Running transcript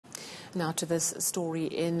Now to this story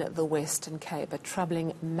in the Western Cape, a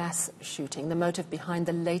troubling mass shooting. The motive behind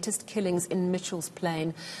the latest killings in Mitchell's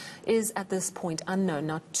Plain is at this point unknown.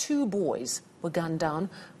 Now 2 boys were gunned down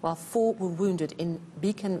while 4 were wounded in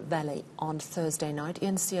Beacon Valley on Thursday night.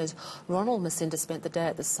 eNCA's Ronald Masinda spent the day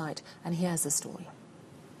at the site and he has the story.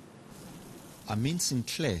 Amin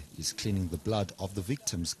Sinclair is cleaning the blood of the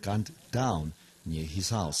victims gunned down near his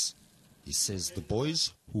house. He says the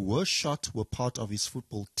boys who were shot were part of his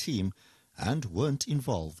football team and weren't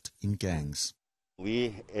involved in gangs.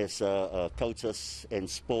 We as coaches and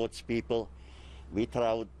sports people, we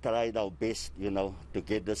tried our best, to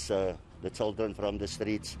get the children from the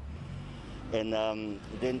streets. And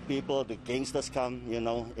then the gangsters come,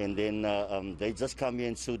 and then they just come here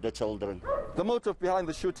and shoot the children. The motive behind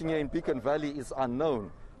the shooting here in Beacon Valley is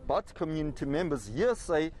unknown, but community members here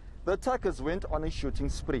say the attackers went on a shooting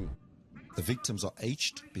spree. The victims are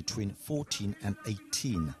aged between 14 and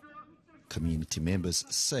 18. Community members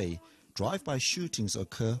say drive-by shootings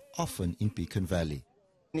occur often in Beacon Valley.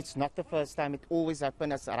 It's not the first time, it always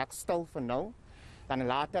happens as raak stil for now. Dan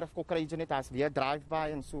later kry jy net as weer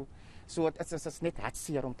drive-by en so. So it is net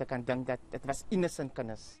hartseer om te kan dink dat it was innocent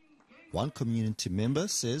kinders. One community member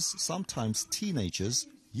says sometimes teenagers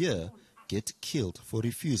here get killed for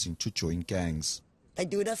refusing to join gangs. They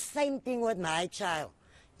do the same thing with my child.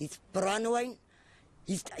 He's Bronwyn.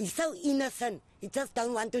 He's so innocent. He just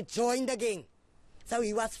don't want to join the gang. So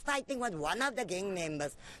he was fighting with one of the gang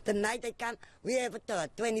members. The night they come, we have the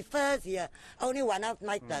 21st here. Only one of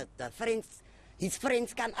my the friends, his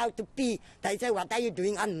friends come out to pee. They say, "What are you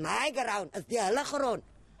doing on my ground?" It's the hulle grond.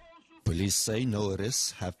 Police say no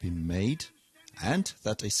arrests have been made and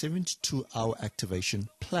that a 72-hour activation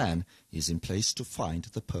plan is in place to find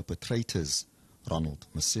the perpetrators. Ronald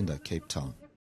Masinda, Cape Town.